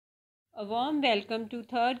A warm welcome to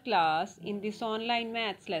third class in this online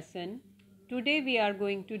maths lesson. Today we are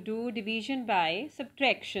going to do division by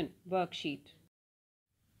subtraction worksheet.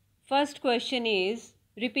 First question is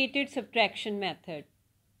repeated subtraction method.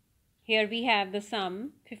 Here we have the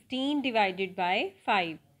sum 15 divided by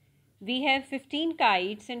 5. We have 15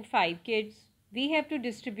 kites and 5 kids. We have to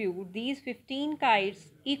distribute these 15 kites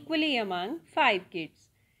equally among 5 kids.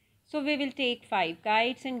 So we will take 5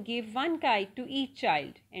 kites and give 1 kite to each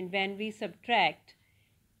child. And when we subtract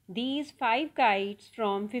these 5 kites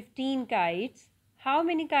from 15 kites, how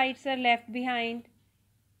many kites are left behind?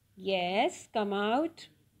 Yes, come out.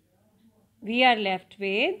 We are left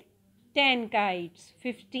with 10 kites.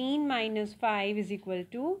 15 minus 5 is equal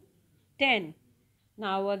to 10.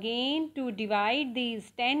 Now again to divide these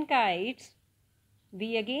 10 kites,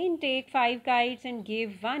 we again take 5 kites and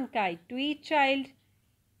give 1 kite to each child.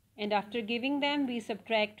 And after giving them, we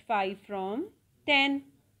subtract 5 from 10.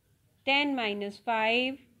 10 minus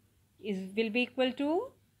 5 will be equal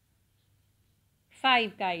to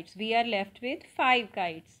 5 kites. We are left with 5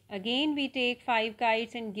 kites. Again, we take 5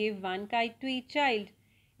 kites and give 1 kite to each child.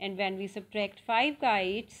 And when we subtract 5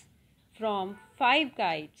 kites from 5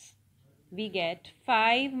 kites, we get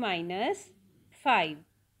 5 minus 5.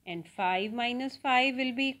 And 5 minus 5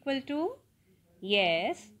 will be equal to,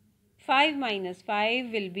 yes, 5 minus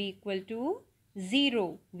 5 will be equal to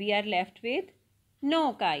 0. We are left with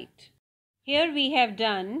no kite. Here we have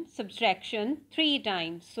done subtraction 3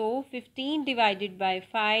 times. So 15 divided by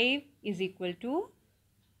 5 is equal to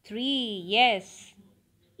 3. Yes,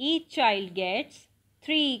 each child gets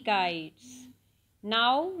 3 kites.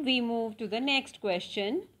 Now we move to the next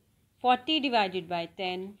question. 40 divided by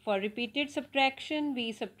 10. For repeated subtraction,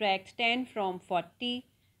 we subtract 10 from 40.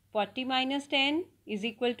 40 minus 10 is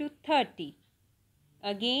equal to 30.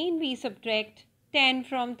 Again, we subtract 10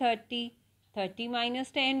 from 30. 30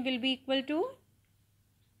 minus 10 will be equal to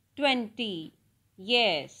 20.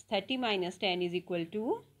 Yes, 30 minus 10 is equal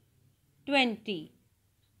to 20.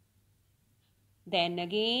 Then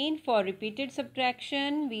again, for repeated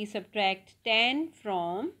subtraction, we subtract 10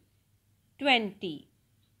 from 20.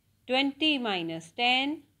 20 minus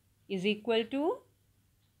 10 is equal to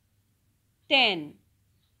 10.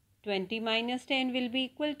 20 minus 10 will be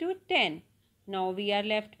equal to 10. Now we are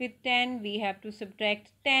left with 10. We have to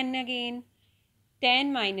subtract 10 again.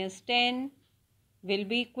 10 minus 10 will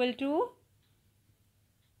be equal to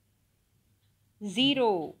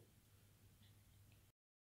 0.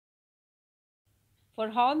 For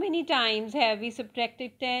how many times have we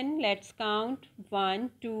subtracted 10? Let's count.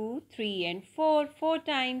 1, 2, 3 and 4. 4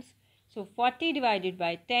 times. So 40 divided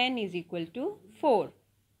by 10 is equal to 4.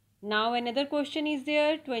 Now another question is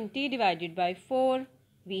there. 20 divided by 4.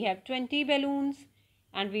 We have 20 balloons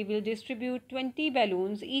and we will distribute 20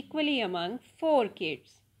 balloons equally among 4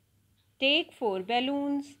 kids. Take 4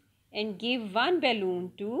 balloons and give 1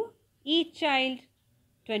 balloon to each child.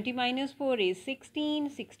 20 minus 4 is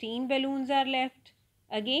 16. 16 balloons are left.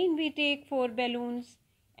 Again we take 4 balloons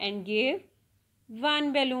and give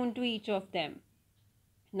 1 balloon to each of them.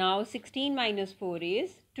 Now 16 minus 4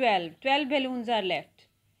 is 12. 12 balloons are left.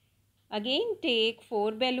 Again take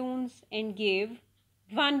 4 balloons and give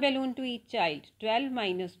 1 balloon to each child. 12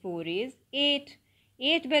 minus 4 is 8.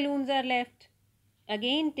 8 balloons are left.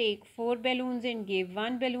 Again take 4 balloons and give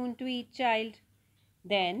 1 balloon to each child.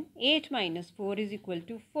 Then 8 minus 4 is equal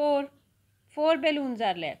to 4. 4 balloons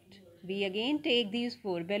are left. We again take these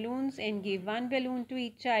 4 balloons and give 1 balloon to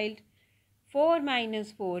each child. 4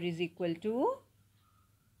 minus 4 is equal to,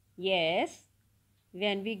 yes,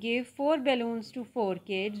 when we give 4 balloons to 4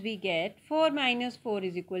 kids, we get 4 minus 4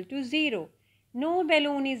 is equal to 0. No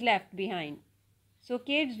balloon is left behind. So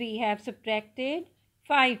kids, we have subtracted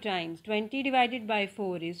 5 times. 20 divided by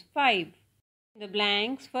 4 is 5. The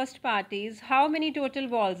blanks, first part is how many total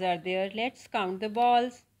balls are there? Let's count the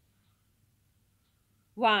balls.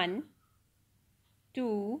 1,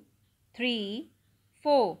 2, 3,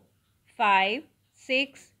 4, 5,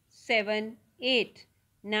 6, 7, 8,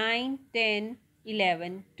 9, 10,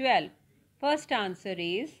 11, 12. First answer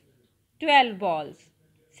is 12 balls.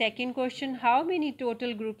 Second question, how many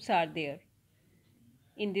total groups are there?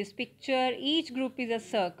 In this picture, each group is a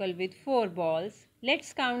circle with 4 balls.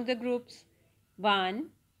 Let's count the groups. 1,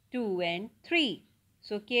 2 and 3.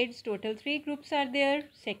 So kids, total 3 groups are there.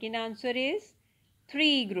 Second answer is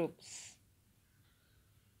 3 groups.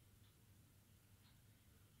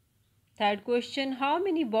 Third question, how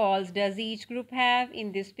many balls does each group have?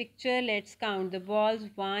 In this picture, let's count the balls.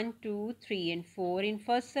 1, 2, 3 and 4 in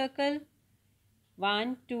first circle.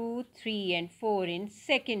 1, 2, 3 and 4 in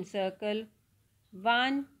second circle.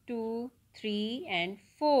 1, 2, 3 and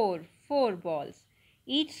 4. 4 balls.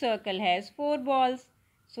 Each circle has 4 balls.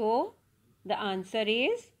 So the answer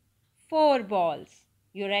is 4 balls.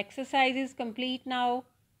 Your exercise is complete now.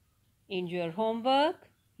 In your homework,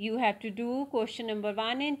 you have to do question number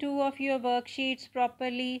 1 and 2 of your worksheets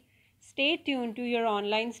properly. Stay tuned to your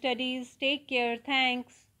online studies. Take care.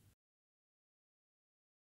 Thanks.